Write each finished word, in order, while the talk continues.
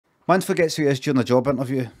Man forgets who he is during a job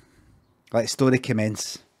interview. Let the story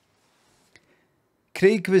commence.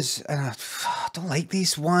 Craig was... I don't like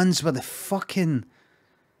these ones where the fucking...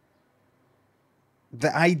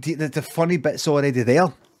 The idea... The funny bit's already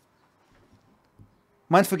there.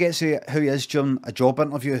 Man forgets who he is during a job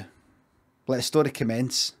interview. Let the story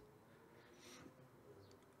commence.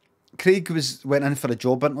 Craig went in for a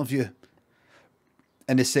job interview.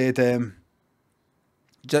 And they said...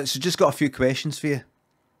 just got a few questions for you.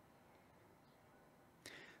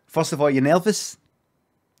 First of all, you nervous?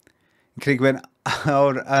 And Craig went,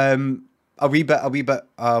 a wee bit.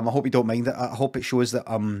 I hope you don't mind it. I hope it shows that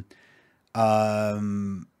I'm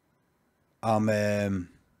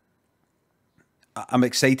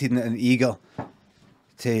excited and eager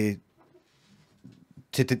to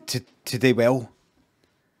do well.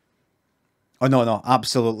 Oh no,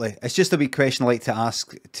 absolutely. It's just a wee question I like to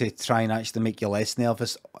ask to try and actually make you less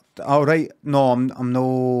nervous. All right, no, I'm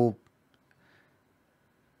no.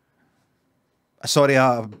 Sorry,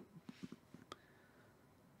 oh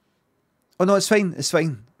no, it's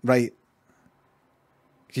fine. Right.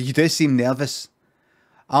 You do seem nervous.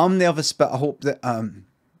 I'm nervous, but I hope that,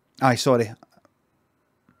 aye, sorry.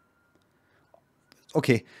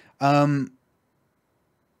 Okay.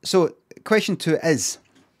 So, question 2 is,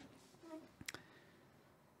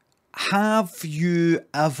 have you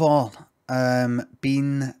ever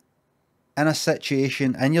been in a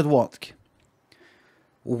situation in your work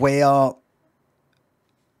where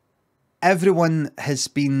everyone has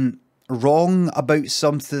been wrong about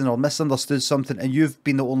something or misunderstood something and you've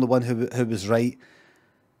been the only one who was right,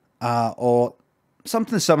 or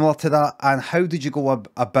something similar to that? And how did you go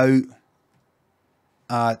about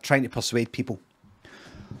trying to persuade people?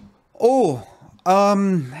 Oh, I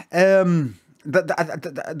don't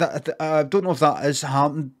know if that has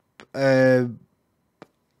happened.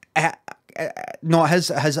 No, it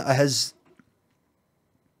has.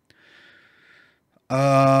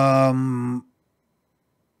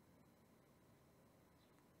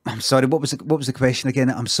 I'm sorry. What was the question again?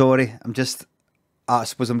 I'm sorry. I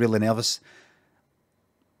suppose I'm really nervous.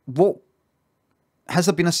 What has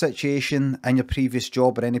there been a situation in your previous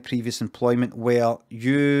job or any previous employment where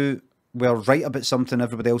you were right about something,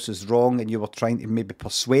 everybody else is wrong, and you were trying to maybe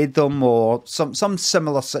persuade them, or some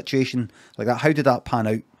similar situation like that? How did that pan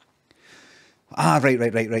out? Right.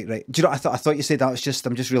 Do you know? I thought you said that was just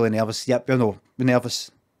I'm just really nervous. Yep, no, nervous.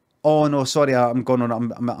 Oh no, sorry, I'm going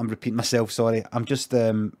on. I'm repeating myself. Sorry, I'm just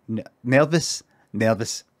nervous.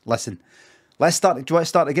 Listen, let's start. Do you want to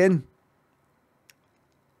start again?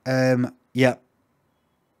 Yeah.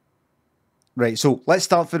 Right. So let's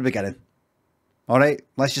start from the beginning. All right.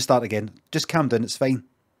 Let's just start again. Just calm down. It's fine.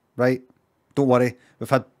 Right. Don't worry. We've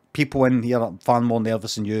had people in here far more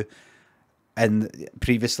nervous than you, and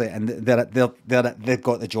previously, and they've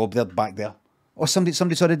got the job. They're back there. Oh,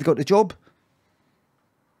 somebody's already got the job.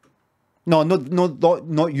 No,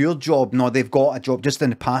 not your job. No, they've got a job just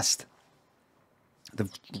in the past.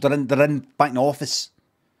 They're in back in the office.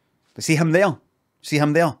 See him there?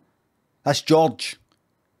 That's George.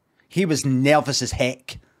 He was nervous as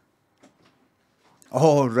heck.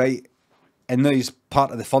 Oh, right. And now he's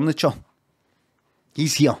part of the furniture.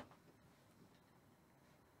 He's here.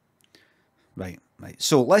 Right.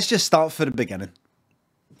 So let's just start for the beginning.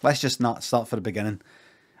 Let's just not start for the beginning.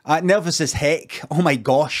 Nervous as heck. Oh my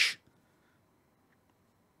gosh.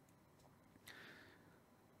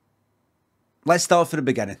 Let's start for the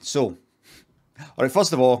beginning. So, all right,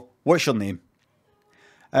 first of all, what's your name?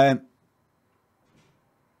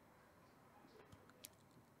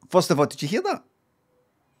 First of all, did you hear that?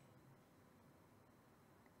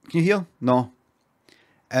 Can you hear? No.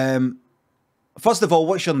 First of all,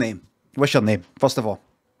 what's your name? First of all.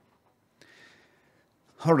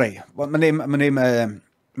 All right. Well, my name. Have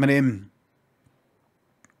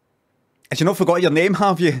you not forgot your name,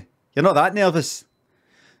 have you? You're not that nervous.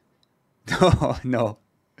 No.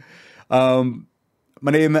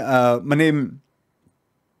 My name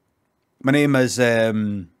is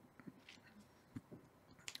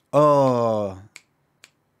oh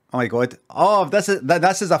my god. Oh, this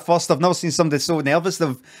is a first. I've never seen somebody so nervous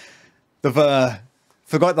they've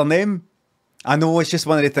forgot their name. I know, it's just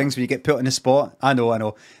one of the things when you get put on the spot. I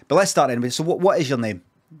know. But let's start anyway. So what is your name?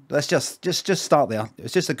 Let's just start there.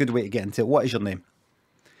 It's just a good way to get into it. What is your name?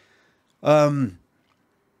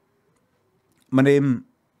 My name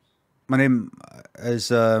is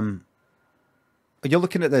are you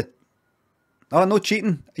looking at the... Oh, no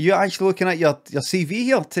cheating. Are you actually looking at your CV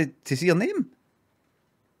here to see your name?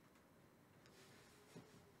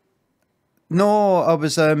 No, I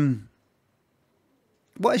was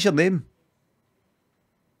what is your name?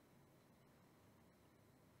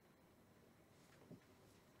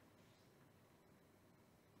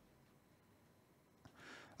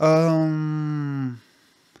 Can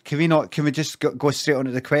we not? Can we just go straight on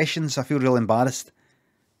to the questions? I feel really embarrassed.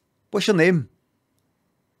 What's your name?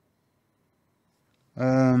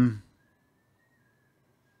 Are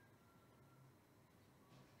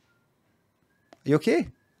you okay?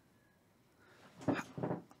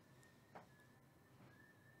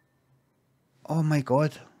 Oh my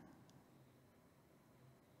god.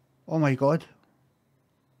 Oh my god.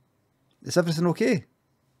 Is everything okay?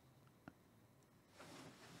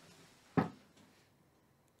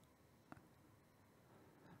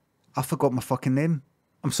 I forgot my fucking name.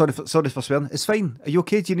 I'm sorry for swearing. It's fine. Are you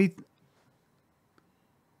okay? Do you need?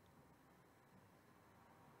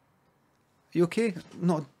 Are you okay?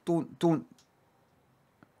 No, don't.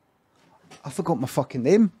 I forgot my fucking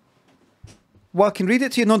name. Well, I can read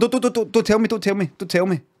it to you. No, don't tell me. Don't tell me. Don't tell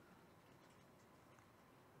me.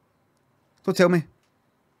 Don't tell me.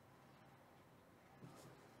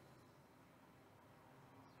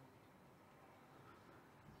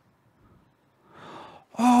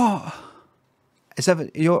 Oh, is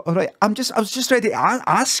that you're all right? I was just ready to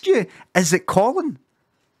ask you. Is it Colin?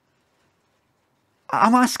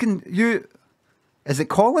 I'm asking you. Is it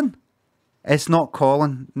Colin? It's not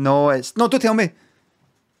Colin. No, it's no. Don't tell me.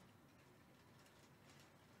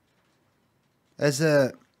 Is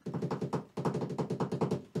it?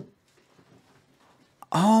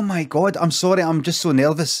 Oh my god! I'm sorry. I'm just so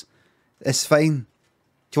nervous. It's fine.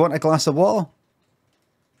 Do you want a glass of water?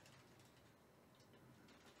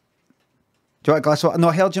 Do you want a glass of water? No,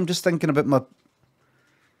 I heard you. I'm just thinking about my...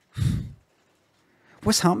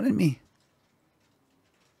 What's happening to me?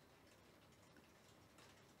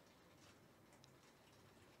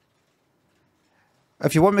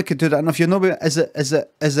 If you want, we could do that. And if you know, is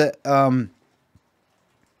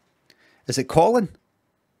it Colin?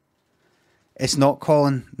 It's not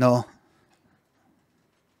Colin. No.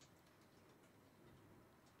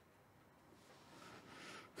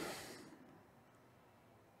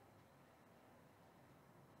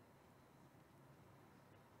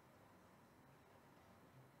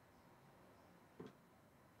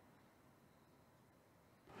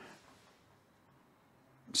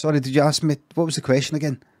 Sorry, did you ask me, what was the question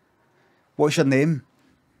again? What's your name?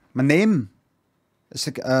 My name? It's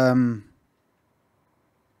like,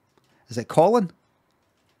 is it Colin?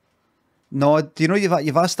 No, do you know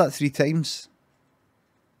you've asked that 3 times?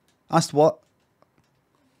 Asked what?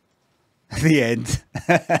 The end.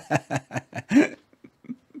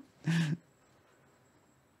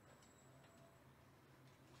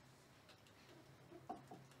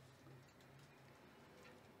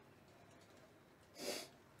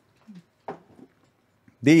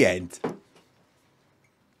 The end.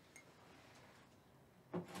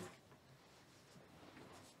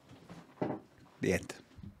 The end.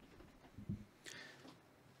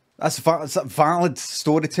 That's a valid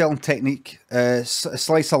storytelling technique. A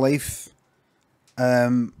slice of life.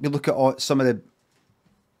 You look at some of the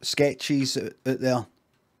sketches out there.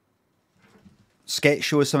 Sketch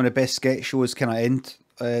shows, some of the best sketch shows kind of end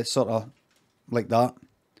sort of like that.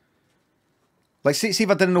 Like, see if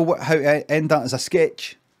I didn't know how to end that as a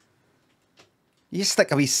sketch. You just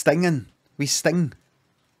stick a wee sting in. Wee sting.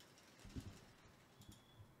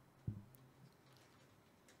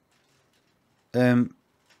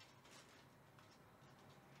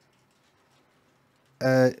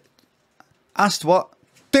 Asked what?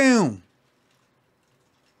 Down!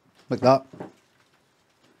 Like that.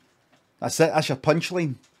 That's it. That's your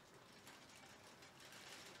punchline.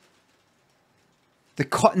 The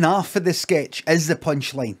cutting off of the sketch is the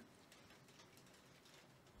punchline.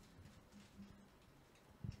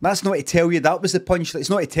 That's not to tell you that was the punchline. It's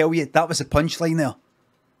not to tell you that was the punchline there.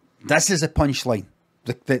 This is a punchline.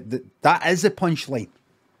 That is the punchline.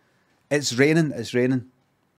 It's raining. It's raining.